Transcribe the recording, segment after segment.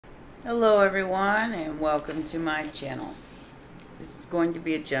Hello everyone and welcome to my channel. This is going to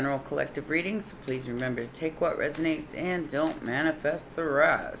be a general collective reading, so please remember to take what resonates and don't manifest the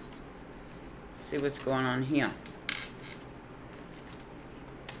rest. Let's see what's going on here.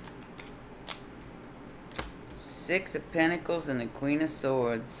 Six of Pentacles and the Queen of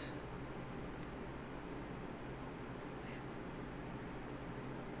Swords.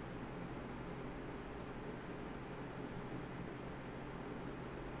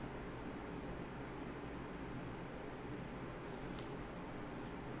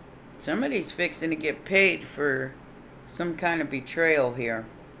 Somebody's fixing to get paid for some kind of betrayal here,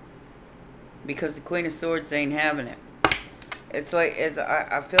 because the Queen of Swords ain't having it. It's like,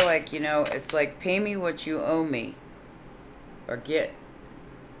 I feel like, it's like pay me what you owe me or get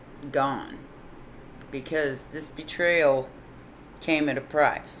gone, because this betrayal came at a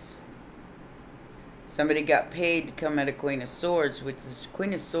price. Somebody got paid to come at a Queen of Swords, which is,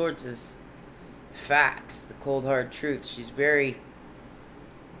 Queen of Swords is facts, the cold hard truth. She's very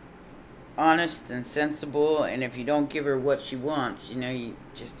honest and sensible, and if you don't give her what she wants, you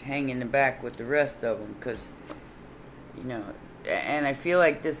just hang in the back with the rest of them, because, and I feel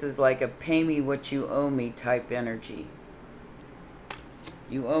like this is like a pay me what you owe me type energy.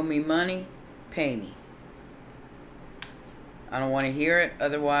 You owe me money, pay me. I don't want to hear it,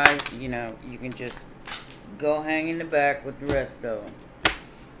 otherwise, you can just go hang in the back with the rest of them.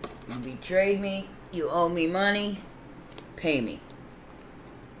 You betrayed me, you owe me money, pay me.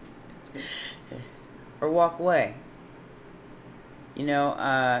 Or walk away.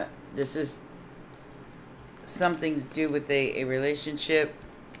 This is something to do with a relationship.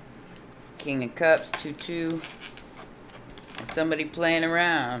 King of Cups, 2-2. Somebody playing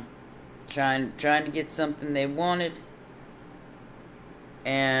around, trying to get something they wanted,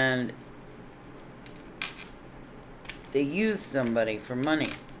 and they used somebody for money.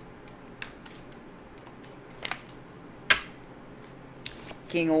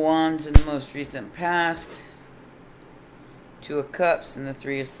 King of Wands in the most recent past. Two of Cups and the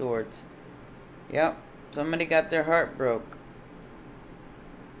Three of Swords. Yep, somebody got their heart broke.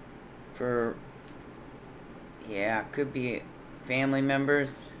 Could be family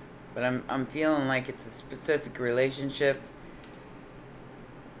members, but I'm feeling like it's a specific relationship.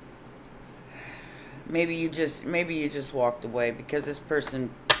 Maybe you just walked away because this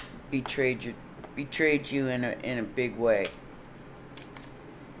person betrayed you in a big way.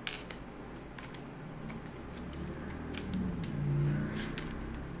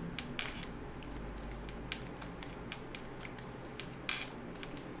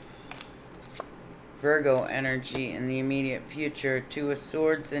 Virgo energy in the immediate future. Two of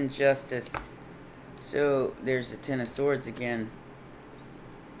Swords and Justice. So there's the Ten of Swords again.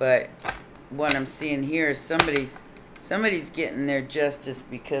 But what I'm seeing here is somebody's getting their justice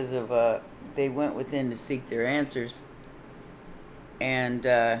because of they went within to seek their answers. And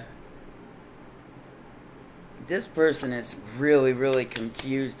this person is really, really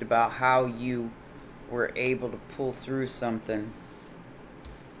confused about how you were able to pull through something.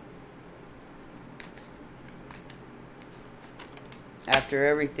 After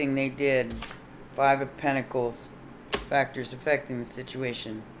everything they did. Five of Pentacles. Factors affecting the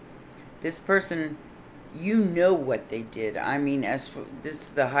situation. This person, you know what they did. I mean, as for this is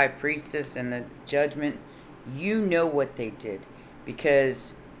the High Priestess and the Judgment, you know what they did,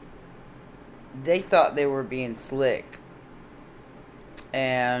 because they thought they were being slick.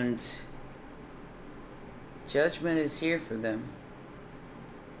 And Judgment is here for them.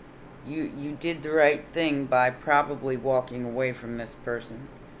 You did the right thing by probably walking away from this person,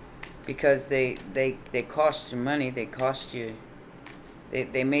 because they cost you money. They cost you.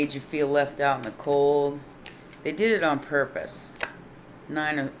 They made you feel left out in the cold. They did it on purpose.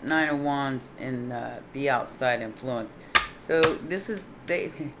 Nine of Wands in the outside influence. So this is they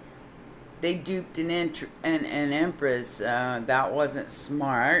duped an Empress. That wasn't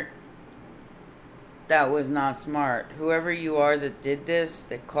smart. That was not smart. Whoever you are that did this,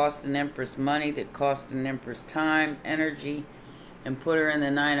 that cost an Empress money, that cost an Empress time, energy, and put her in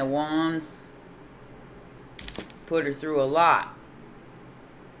the Nine of Wands, put her through a lot.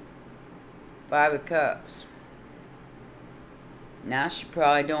 Five of Cups. Now she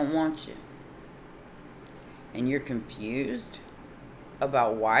probably don't want you. And you're confused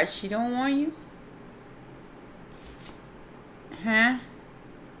about why she don't want you? Huh?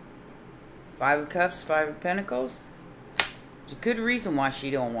 Five of Cups, Five of Pentacles. There's a good reason why she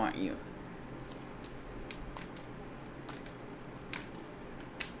don't want you.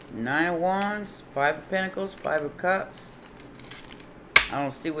 Nine of Wands, Five of Pentacles, Five of Cups. I don't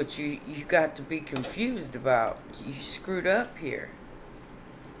see what you got to be confused about. You screwed up here.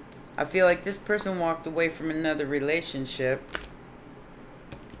 I feel like this person walked away from another relationship,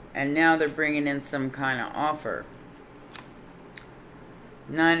 and now they're bringing in some kind of offer.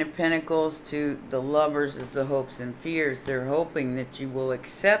 Nine of Pentacles to the Lovers is the hopes and fears. They're hoping that you will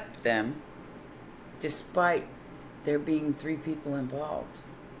accept them despite there being 3 people involved.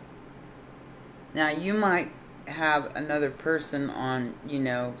 Now, you might have another person on,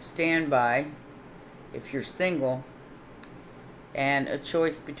 standby if you're single, and a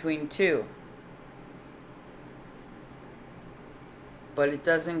choice between 2. But it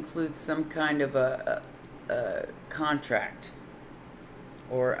does include some kind of a contract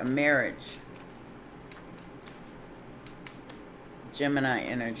or a marriage. Gemini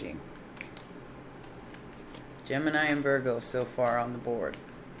energy. Gemini and Virgo so far on the board.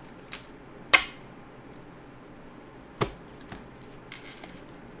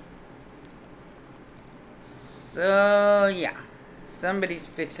 So, yeah. Somebody's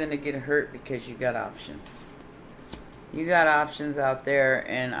fixing to get hurt because you got options. You got options out there,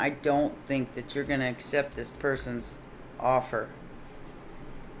 and I don't think that you're going to accept this person's offer.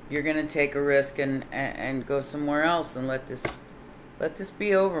 You're going to take a risk and go somewhere else and let this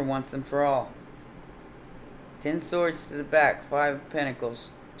be over once and for all. 10 swords to the back, 5 of Pentacles,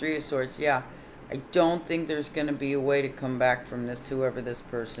 3 of swords. Yeah, I don't think there's going to be a way to come back from this, whoever this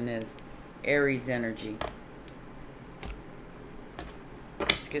person is. Aries energy.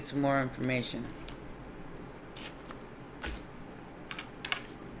 Let's get some more information.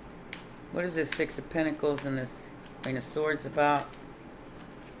 What is this 6 of Pentacles and this Queen of Swords about?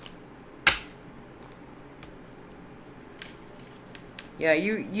 Yeah,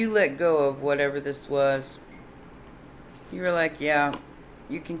 you let go of whatever this was. You were like, yeah,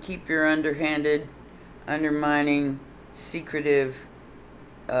 you can keep your underhanded, undermining, secretive,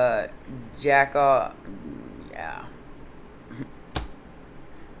 jack off. Yeah.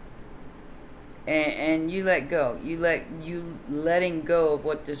 And you let go. You letting go of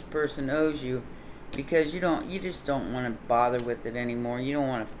what this person owes you, because you just don't want to bother with it anymore. You don't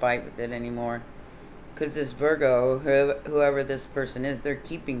want to fight with it anymore. Because this Virgo, whoever this person is, they're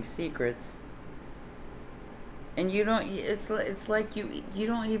keeping secrets. And you don't, it's like you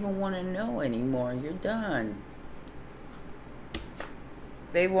don't even want to know anymore. You're done.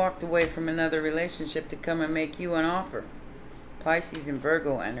 They walked away from another relationship to come and make you an offer. Pisces and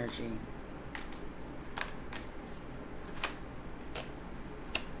Virgo energy.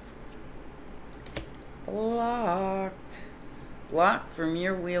 Blocked. Blocked from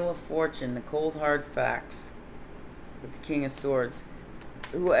your Wheel of Fortune, the cold hard facts. With the King of Swords.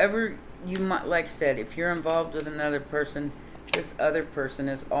 Whoever you might, like I said, if you're involved with another person, this other person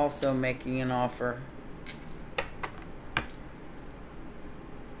is also making an offer.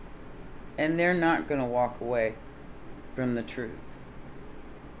 And they're not going to walk away from the truth.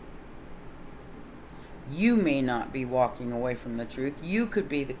 You may not be walking away from the truth. You could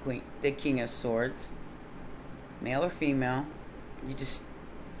be the King of Swords. Male or female. You just...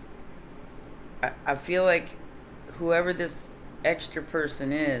 I feel like whoever this extra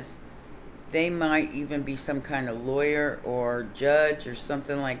person is, they might even be some kind of lawyer or judge or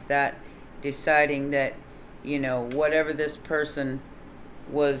something like that, deciding that, whatever this person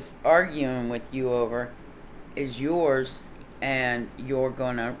was arguing with you over is yours, and you're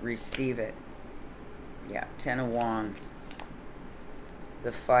gonna receive it. Yeah, 10 of Wands.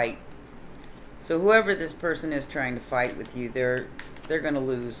 The fight. So whoever this person is trying to fight with you, they're gonna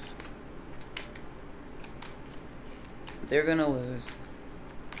lose. They're gonna lose.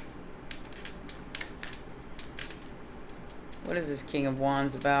 What is this King of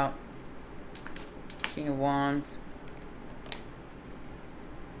Wands about? King of Wands.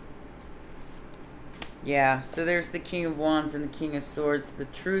 Yeah, so there's the King of Wands and the King of Swords. The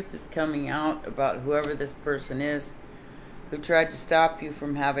truth is coming out about whoever this person is who tried to stop you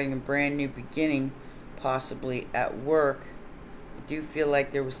from having a brand new beginning, possibly at work. I do feel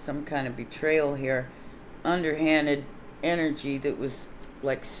like there was some kind of betrayal here. Underhanded energy that was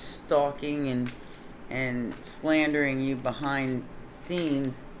like stalking and slandering you behind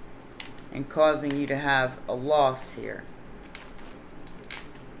scenes and causing you to have a loss here.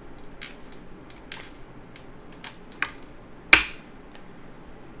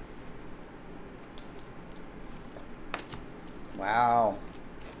 Wow.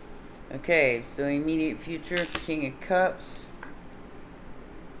 Okay, so immediate future, King of Cups.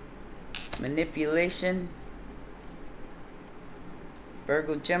 Manipulation.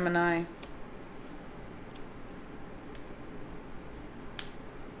 Virgo, Gemini.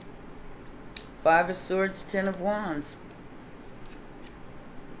 Five of Swords, 10 of Wands.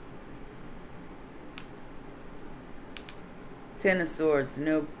 Ten of Swords,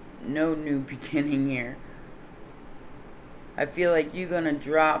 no no new beginning here. I feel like you're going to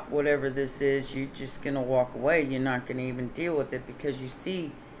drop whatever this is. You're just going to walk away. You're not going to even deal with it because you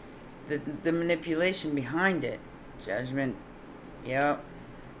see the manipulation behind it. Judgment. Yep.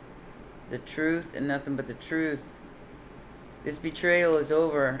 The truth and nothing but the truth. This betrayal is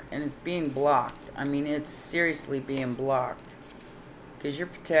over and it's being blocked. I mean, it's seriously being blocked. Because you're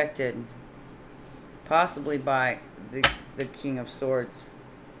protected. Possibly by the King of Swords.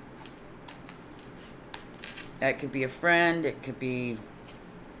 That could be a friend. It could be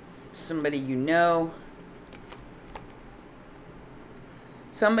somebody you know.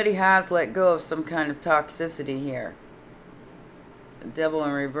 Somebody has let go of some kind of toxicity here. The Devil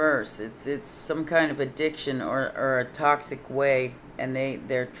in reverse. It's some kind of addiction or a toxic way. And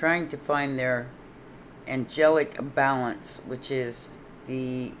they're trying to find their angelic balance, which is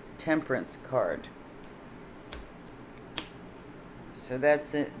the Temperance card. So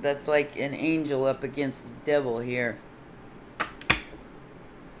that's it. That's like an angel up against the devil here.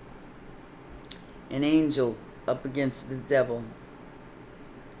 An angel up against the devil.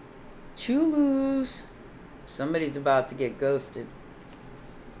 Chulus. Somebody's about to get ghosted.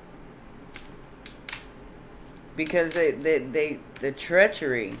 Because the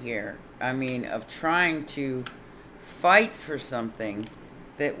treachery here, I mean, of trying to fight for something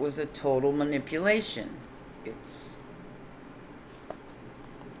that was a total manipulation.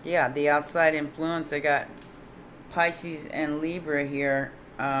 Yeah, the outside influence. I got Pisces and Libra here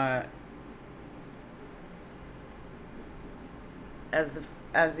as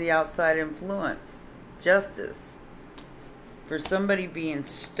the outside influence. Justice. For somebody being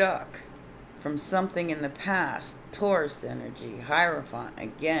stuck from something in the past. Taurus energy. Hierophant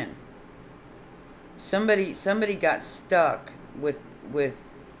again. Somebody got stuck with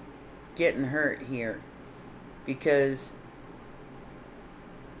getting hurt here because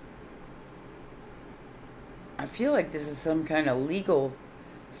I feel like this is some kind of legal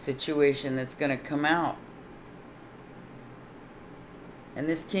situation that's going to come out. And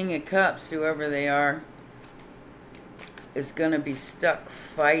this King of Cups, whoever they are, is going to be stuck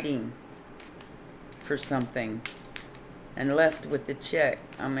fighting for something and left with the check.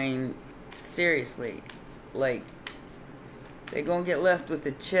 I mean, seriously, like, they're going to get left with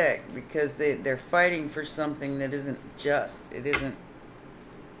the check because they're fighting for something that isn't just. It isn't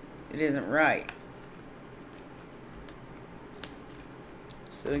right.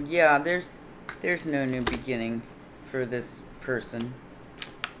 So yeah, there's no new beginning for this person,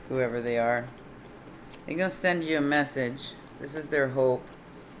 whoever they are. They're going to send you a message. This is their hope.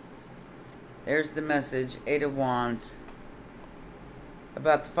 There's the message, 8 of Wands.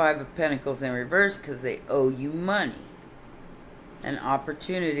 About the 5 of Pentacles in reverse because they owe you money. An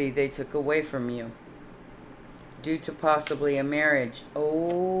opportunity they took away from you. Due to possibly a marriage.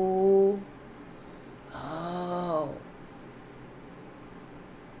 Oh.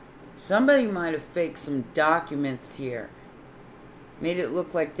 Somebody might have faked some documents here. Made it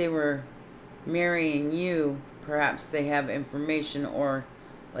look like they were marrying you. Perhaps they have information or,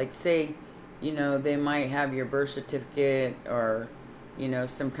 like, say, you know, they might have your birth certificate or, you know,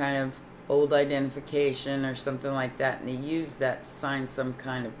 some kind of old identification or something like that. And they use that to sign some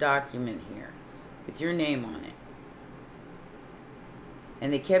kind of document here with your name on it.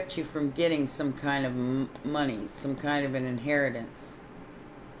 And they kept you from getting some kind of money, some kind of an inheritance.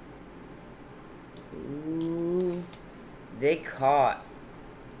 Ooh, they caught.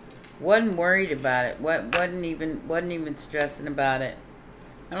 Wasn't worried about it. Wasn't even stressing about it.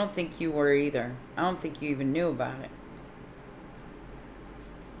 I don't think you were either. I don't think you even knew about it.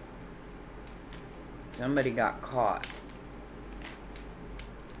 Somebody got caught.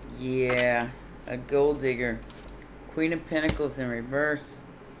 Yeah, a gold digger. Queen of Pentacles in reverse.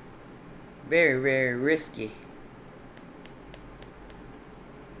 Very, very risky.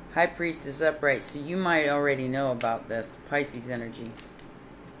 High Priestess upright. So you might already know about this. Pisces energy.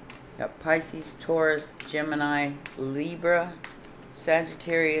 Got Pisces, Taurus, Gemini, Libra,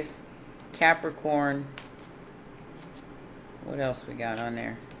 Sagittarius, Capricorn. What else we got on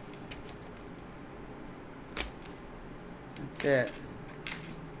there? That's it.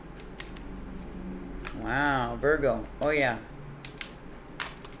 Wow, Virgo. Oh, yeah.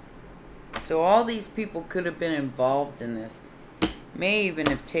 So all these people could have been involved in this. May even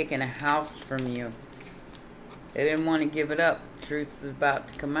have taken a house from you. They didn't want to give it up. The truth is about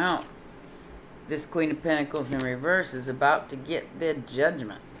to come out. This Queen of Pentacles in reverse is about to get their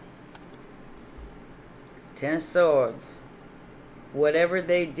judgment. 10 of Swords. Whatever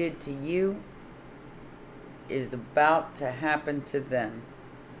they did to you is about to happen to them.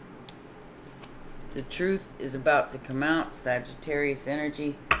 The truth is about to come out. Sagittarius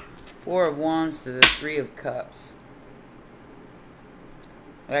energy. Four of Wands to the Three of Cups.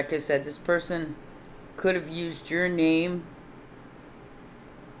 Like I said, this person could have used your name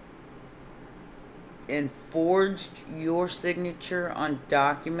and forged your signature on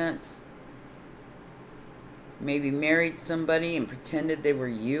documents. Maybe married somebody and pretended they were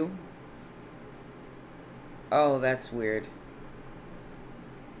you. Oh, that's weird.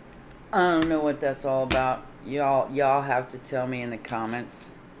 I don't know what that's all about. Y'all have to tell me in the comments.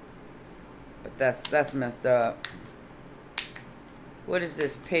 But that's messed up. What is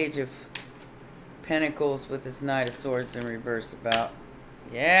this Page of Pentacles with this Knight of Swords in reverse about?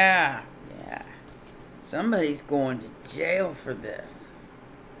 Yeah. Somebody's going to jail for this.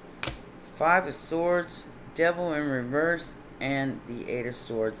 Five of Swords, Devil in reverse, and the Eight of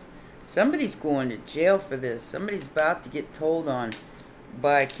Swords. Somebody's going to jail for this. Somebody's about to get told on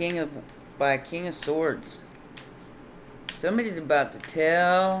by a King of Swords. Somebody's about to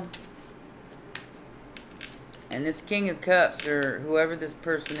tell. And this King of Cups, or whoever this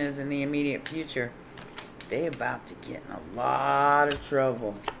person is in the immediate future, they about to get in a lot of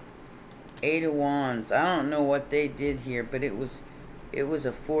trouble. Eight of Wands. I don't know what they did here, but it was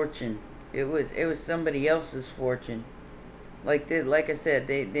a fortune. It was somebody else's fortune. Like I said,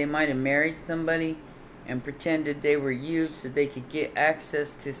 they might have married somebody and pretended they were you so they could get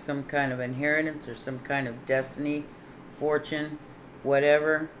access to some kind of inheritance or some kind of destiny, fortune,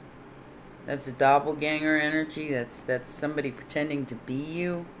 whatever. That's a doppelganger energy. That's somebody pretending to be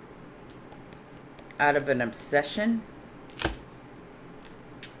you out of an obsession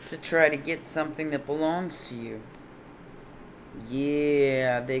to try to get something that belongs to you.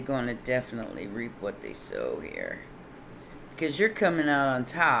 Yeah, they're going to definitely reap what they sow here. Because you're coming out on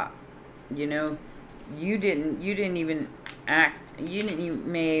top. You know, you didn't even act, you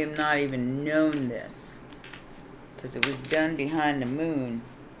may have not even known this. Because it was done behind the moon.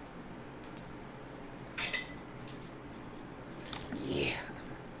 Yeah.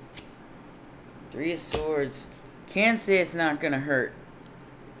 Three of Swords. Can't say it's not going to hurt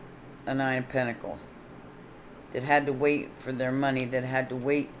a Nine of Pentacles. That had to wait for their money. That had to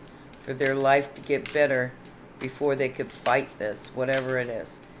wait for their life to get better before they could fight this. Whatever it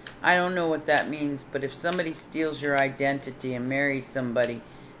is. I don't know what that means. But if somebody steals your identity and marries somebody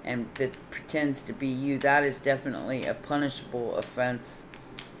and that pretends to be you, that is definitely a punishable offense.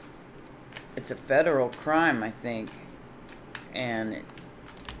 It's a federal crime, I think. And it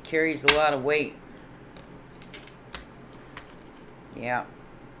carries a lot of weight. Yeah.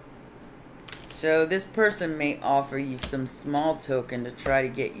 So this person may offer you some small token to try to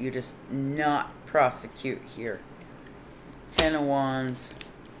get you to not prosecute here. Ten of Wands.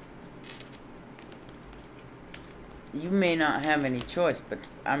 You may not have any choice, but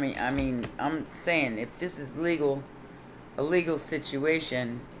I mean, I'm saying if this is legal, a legal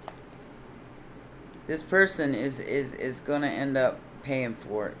situation, this person is going to end up paying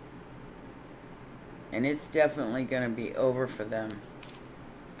for it. And it's definitely going to be over for them.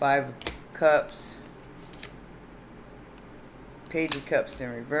 Five of Cups. Page of Cups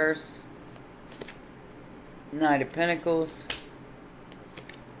in reverse. Knight of Pentacles.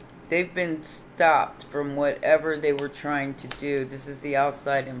 They've been stopped from whatever they were trying to do. This is the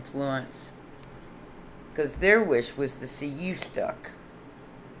outside influence. Because their wish was to see you stuck.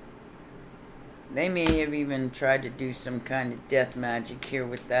 They may have even tried to do some kind of death magic here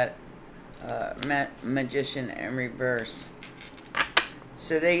with that magician in reverse.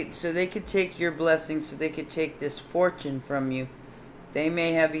 So they could take your blessings, so they could take this fortune from you. They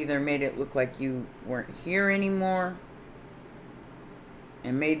may have either made it look like you weren't here anymore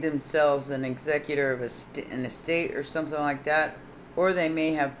and made themselves an executor of an estate or something like that. Or they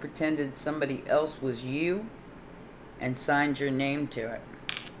may have pretended somebody else was you and signed your name to it.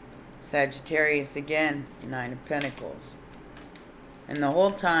 Sagittarius again, Nine of Pentacles. And the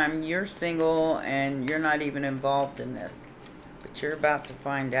whole time you're single and you're not even involved in this. But you're about to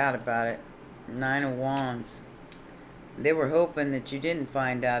find out about it. Nine of Wands. They were hoping that you didn't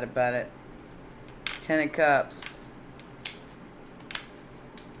find out about it. Ten of Cups.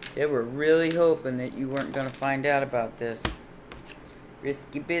 They were really hoping that you weren't going to find out about this.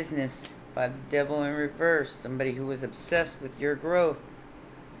 Risky business by the Devil in reverse. Somebody who was obsessed with your growth.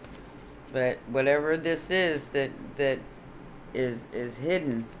 But whatever this is that is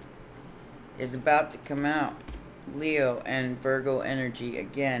hidden is about to come out. Leo and Virgo energy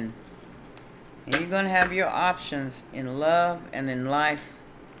again. And you're going to have your options in love and in life.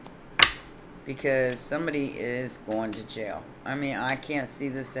 Because somebody is going to jail. I mean, I can't see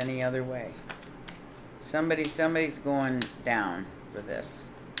this any other way. Somebody's going down for this.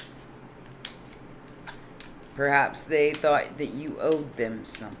 Perhaps they thought that you owed them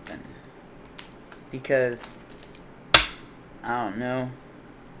something. Because, I don't know,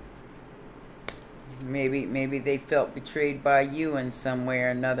 maybe they felt betrayed by you in some way or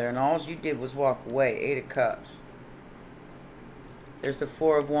another, and all you did was walk away. 8 of Cups. There's the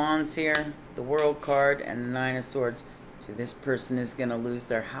 4 of Wands here, the World card, and the 9 of Swords. So this person is going to lose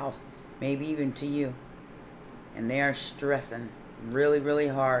their house, maybe even to you. And they are stressing really, really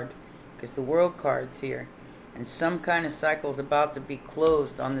hard because the World card's here. And some kind of cycle is about to be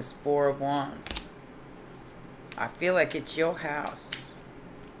closed on this 4 of Wands. I feel like it's your house,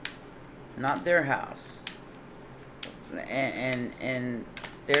 not their house. And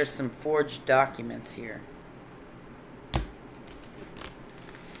there's some forged documents here.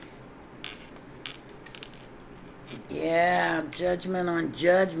 Yeah, judgment on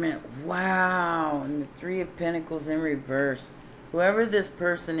judgment. Wow. And the 3 of Pentacles in reverse. Whoever this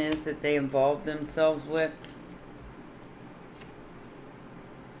person is that they involved themselves with,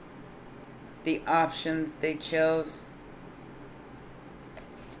 the option they chose.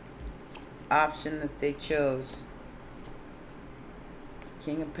 Option that they chose.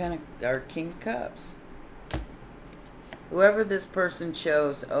 King of Pentacles, or King of Cups. Whoever this person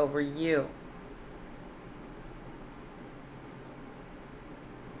chose over you,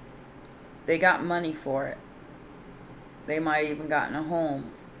 they got money for it. They might even gotten a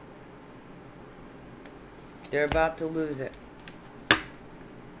home. They're about to lose it.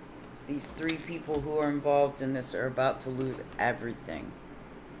 These 3 people who are involved in this are about to lose everything.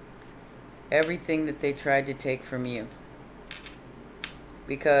 Everything that they tried to take from you.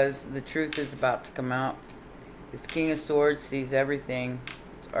 Because the truth is about to come out. This King of Swords sees everything.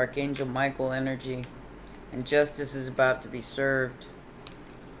 It's Archangel Michael energy. And justice is about to be served.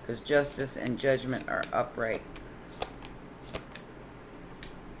 Because justice and judgment are upright.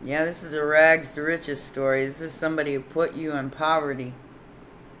 Yeah, this is a rags to riches story. This is somebody who put you in poverty.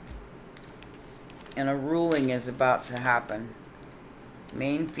 And a ruling is about to happen.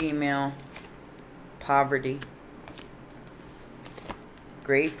 Main female, poverty,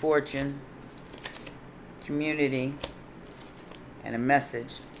 great fortune, community, and a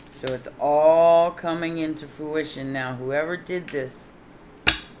message. So it's all coming into fruition now. Whoever did this,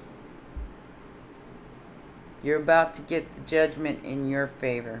 you're about to get the judgment in your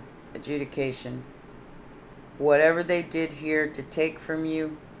favor. Adjudication. Whatever they did here to take from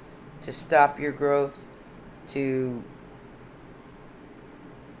you, to stop your growth, to...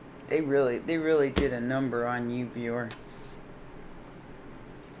 They really did a number on you, viewer.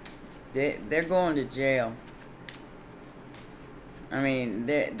 They're going to jail. I mean,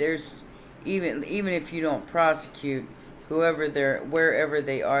 there's... Even if you don't prosecute, wherever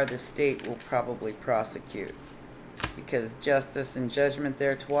they are, the state will probably prosecute. Because justice and judgment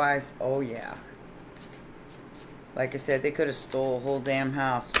there twice, oh yeah. Like I said, they could have stole a whole damn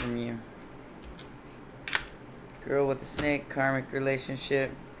house from you. Girl with the snake, karmic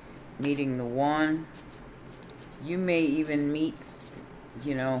relationship, meeting the one. You may even meet,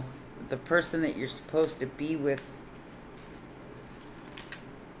 you know, the person that you're supposed to be with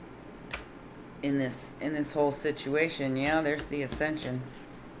in this whole situation. Yeah, there's the ascension.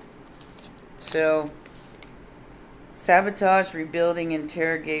 So, sabotage, rebuilding,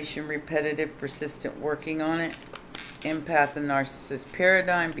 interrogation, repetitive, persistent, working on it. Empath and narcissist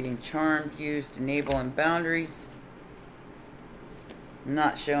paradigm, being charmed, used, enabling boundaries.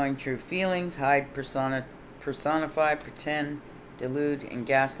 Not showing true feelings, hide, personify, pretend, delude, and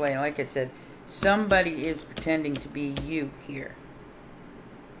gaslight. Like I said, somebody is pretending to be you here.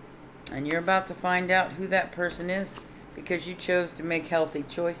 And you're about to find out who that person is because you chose to make healthy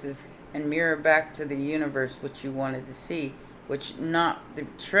choices and mirror back to the universe what you wanted to see. Which, not the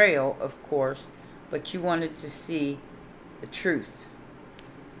betrayal, of course, but you wanted to see the truth.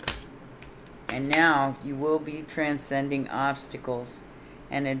 And now you will be transcending obstacles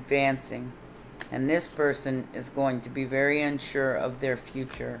and advancing. And this person is going to be very unsure of their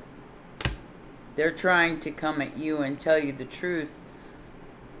future. They're trying to come at you and tell you the truth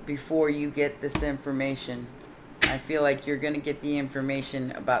before you get this information. I feel like you're going to get the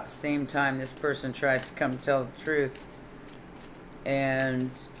information about the same time this person tries to come tell the truth.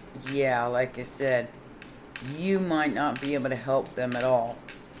 And yeah, like I said, you might not be able to help them at all.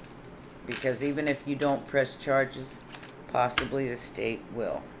 Because even if you don't press charges, possibly the state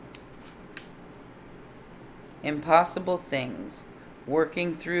will. Impossible things.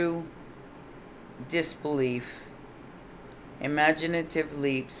 Working through disbelief. Imaginative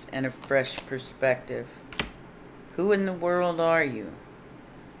leaps and a fresh perspective. Who in the world are you?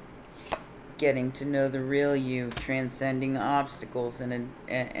 Getting to know the real you, transcending obstacles and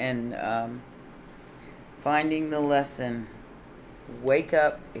Finding the lesson. Wake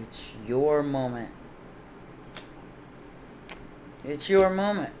up. It's your moment. It's your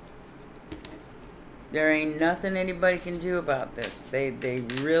moment. There ain't nothing anybody can do about this. They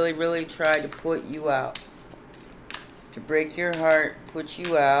really, really try to put you out. To break your heart, put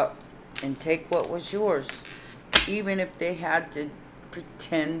you out, and take what was yours. Even if they had to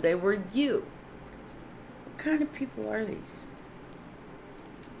pretend they were you. What kind of people are these?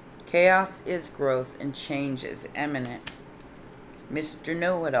 Chaos is growth and change is imminent. Mr.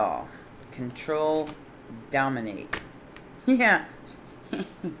 Know-It-All. Control, dominate. Yeah.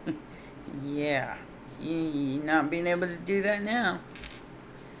 Yeah. You're not being able to do that now.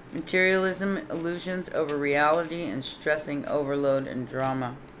 Materialism, illusions over reality, and stressing overload and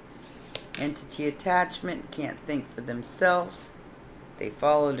drama. Entity attachment, can't think for themselves. They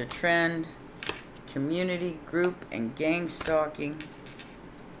follow the trend. Community, group, and gang stalking.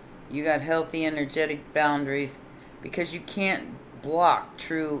 You got healthy, energetic boundaries because you can't block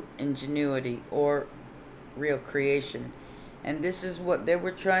true ingenuity or real creation. And this is what they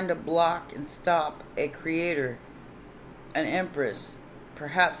were trying to block and stop: a creator, an empress,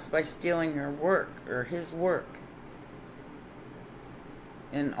 perhaps by stealing her work or his work.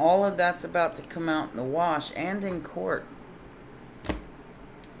 And all of that's about to come out in the wash and in court.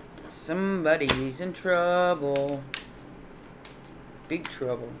 Somebody's in trouble. Big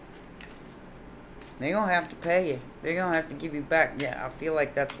trouble. They're gonna have to pay you. They're gonna have to give you back. Yeah, I feel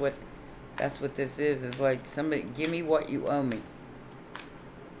like that's what this is. It's like, somebody, give me what you owe me.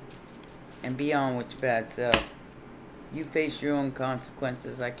 And be on with your bad self. You face your own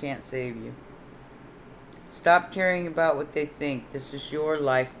consequences. I can't save you. Stop caring about what they think. This is your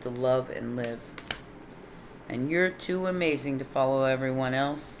life to love and live. And you're too amazing to follow everyone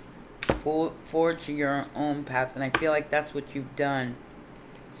else. Forge your own path. And I feel like that's what you've done.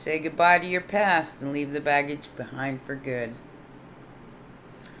 Say goodbye to your past and leave the baggage behind for good.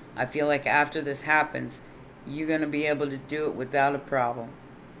 I feel like after this happens, you're going to be able to do it without a problem.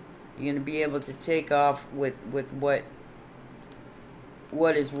 You're going to be able to take off with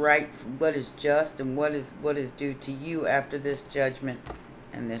what is right, what is just, and what is due to you after this judgment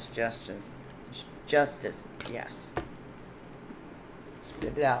and this justice. Justice, yes.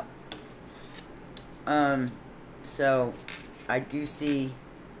 Spit it out. So I do see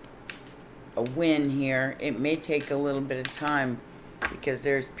a win here. It may take a little bit of time because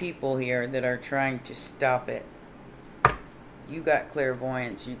there's people here that are trying to stop it. You got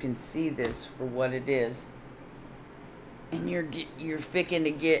clairvoyance. You can see this for what it is. And you're fixing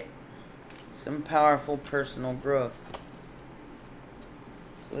to get some powerful personal growth.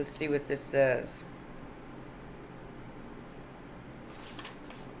 So let's see what this says.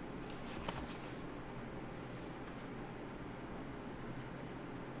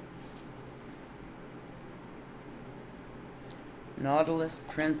 Nautilus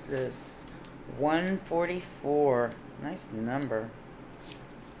Princess 144. Nice number.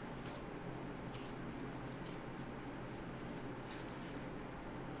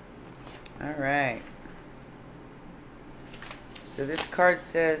 Alright. So this card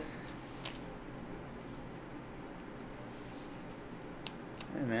says,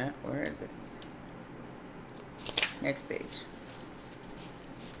 wait a minute, where is it? Next page.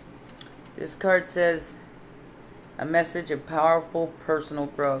 This card says, a message of powerful personal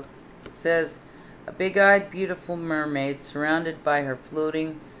growth. It says, a big-eyed, beautiful mermaid surrounded by her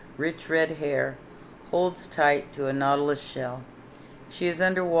floating, rich red hair holds tight to a nautilus shell. She is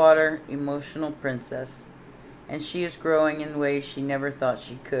underwater, emotional princess, and she is growing in ways she never thought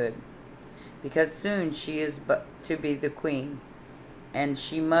she could. Because soon she is to be the queen, and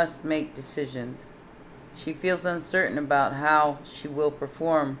she must make decisions. She feels uncertain about how she will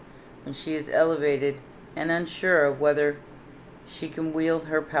perform when she is elevated and unsure of whether she can wield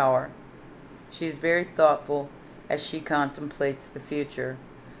her power. She is very thoughtful as she contemplates the future,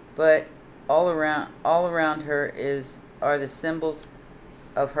 but all around her are the symbols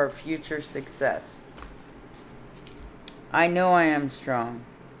of her future success. I know I am strong,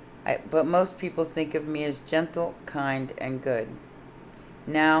 but most people think of me as gentle, kind, and good.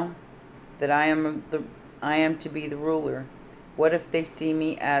 Now that I am to be the ruler, what if they see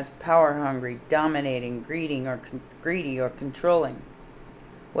me as power-hungry, dominating, greedy, or controlling?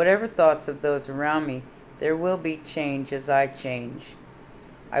 Whatever thoughts of those around me, there will be change as I change.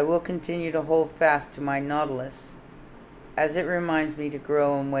 I will continue to hold fast to my nautilus, as it reminds me to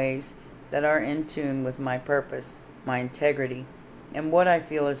grow in ways that are in tune with my purpose, my integrity, and what I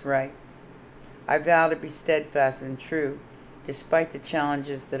feel is right. I vow to be steadfast and true, despite the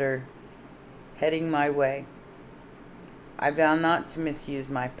challenges that are heading my way. I vow not to misuse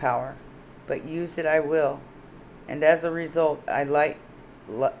my power. but use it I will. And as a result,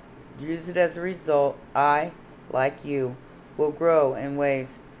 use it as a result, I, like you, will grow in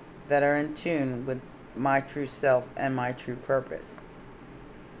ways that are in tune with my true self and my true purpose.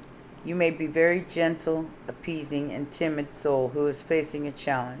 You may be very gentle, appeasing, and timid soul who is facing a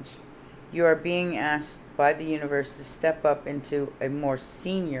challenge. You are being asked by the universe to step up into a more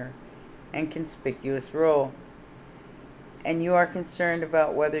senior and conspicuous role. And you are concerned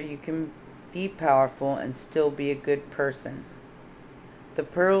about whether you can be powerful and still be a good person. The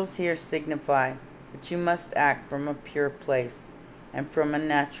pearls here signify that you must act from a pure place and from a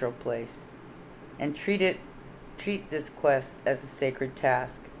natural place, and treat this quest as a sacred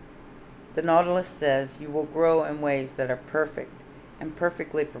task. The Nautilus says you will grow in ways that are perfect and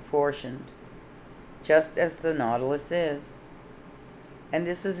perfectly proportioned, just as the Nautilus is. And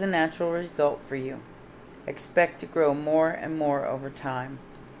this is a natural result for you. Expect to grow more and more over time.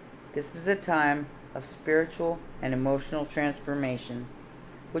 This is a time of spiritual and emotional transformation,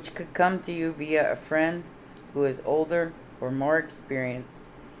 which could come to you via a friend who is older or more experienced.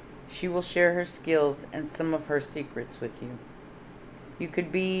 She will share her skills and some of her secrets with you. You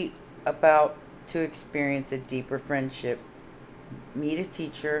could be about to experience a deeper friendship. Meet a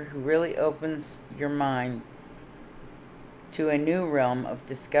teacher who really opens your mind to a new realm of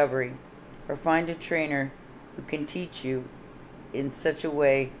discovery, or find a trainer who can teach you in such a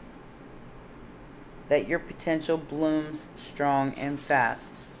way that your potential blooms strong and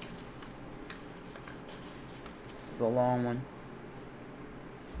fast. This is a long one.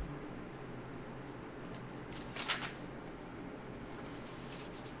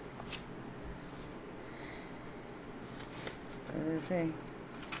 What does it say?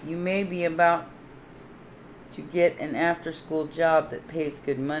 You may be about to get an after-school job that pays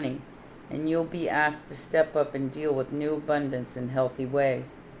good money, and you'll be asked to step up and deal with new abundance in healthy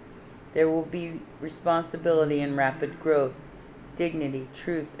ways. There will be responsibility and rapid growth. Dignity,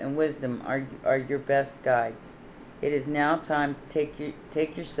 truth, and wisdom are your best guides. It is now time to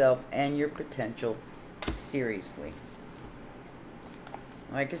take yourself and your potential seriously.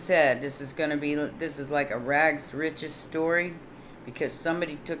 Like I said, this is like a rags to riches story, because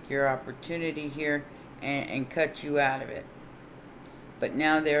somebody took your opportunity here and cut you out of it. But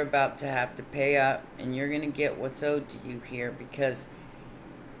now they're about to have to pay up, and you're going to get what's owed to you here, because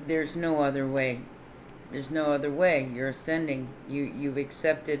there's no other way. There's no other way. You're ascending. You've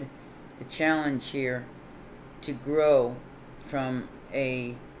accepted the challenge here to grow from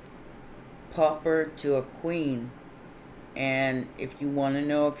a pauper to a queen. And if you want to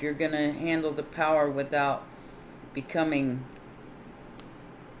know if you're going to handle the power without becoming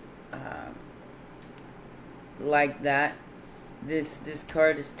like that, this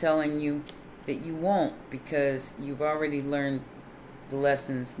card is telling you that you won't, because you've already learned the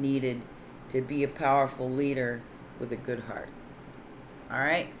lessons needed to be a powerful leader with a good heart.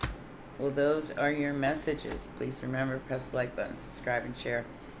 Alright? Well, those are your messages. Please remember, press the like button, subscribe, and share.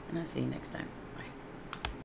 And I'll see you next time.